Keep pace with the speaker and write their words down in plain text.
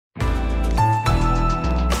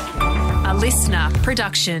listener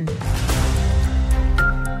production.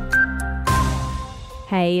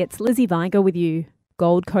 Hey, it's Lizzie Viger with you.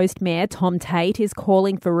 Gold Coast Mayor Tom Tate is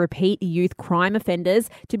calling for repeat youth crime offenders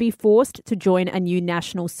to be forced to join a new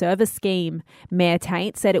national service scheme. Mayor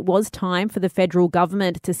Tate said it was time for the federal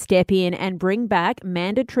government to step in and bring back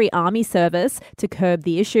mandatory army service to curb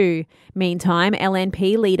the issue. Meantime,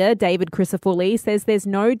 LNP leader David Crisafulli says there's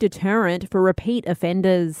no deterrent for repeat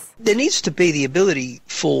offenders. There needs to be the ability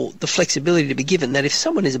for the flexibility to be given that if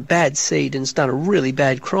someone is a bad seed and has done a really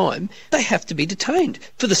bad crime, they have to be detained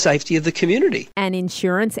for the safety of the community. An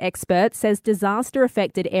insurance expert says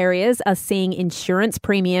disaster-affected areas are seeing insurance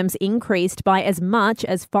premiums increased by as much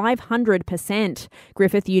as 500%.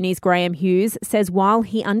 Griffith Uni's Graham Hughes says while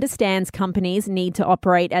he understands companies need to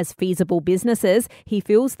operate as feasible businesses, he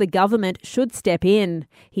feels the government should step in.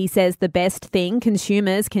 He says the best thing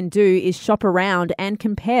consumers can do is shop around and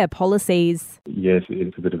compare policies. Yes,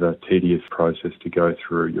 it's a bit of a tedious process to go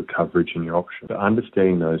through your coverage and your options. But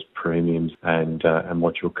understanding those premiums and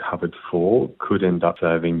what you're covered for could end up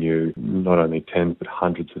saving you not only tens but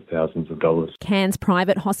hundreds of thousands of dollars. Cairns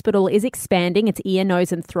Private Hospital is expanding its ear,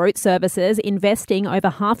 nose and throat services, investing over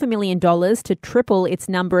 $500,000 to triple its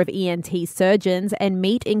number of ENT surgeons and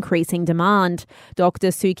meet increasing demand. Dr.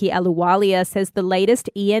 Suki Aluwalia says the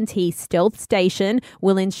latest ENT stealth station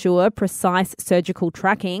will ensure precise surgical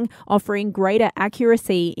tracking, offering greater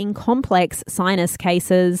accuracy in complex sinus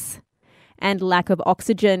cases. And lack of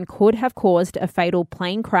oxygen could have caused a fatal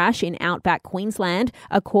plane crash in outback Queensland,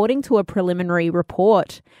 according to a preliminary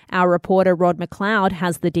report. Our reporter Rod McLeod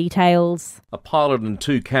has the details. A pilot and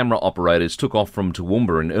two camera operators took off from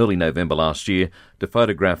Toowoomba in early November last year to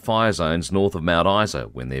photograph fire zones north of Mount Isa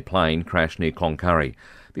when their plane crashed near Cloncurry.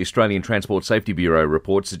 The Australian Transport Safety Bureau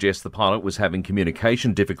report suggests the pilot was having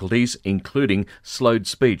communication difficulties, including slowed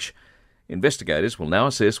speech. Investigators will now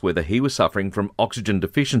assess whether he was suffering from oxygen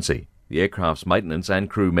deficiency. The aircraft's maintenance and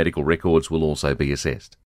crew medical records will also be assessed.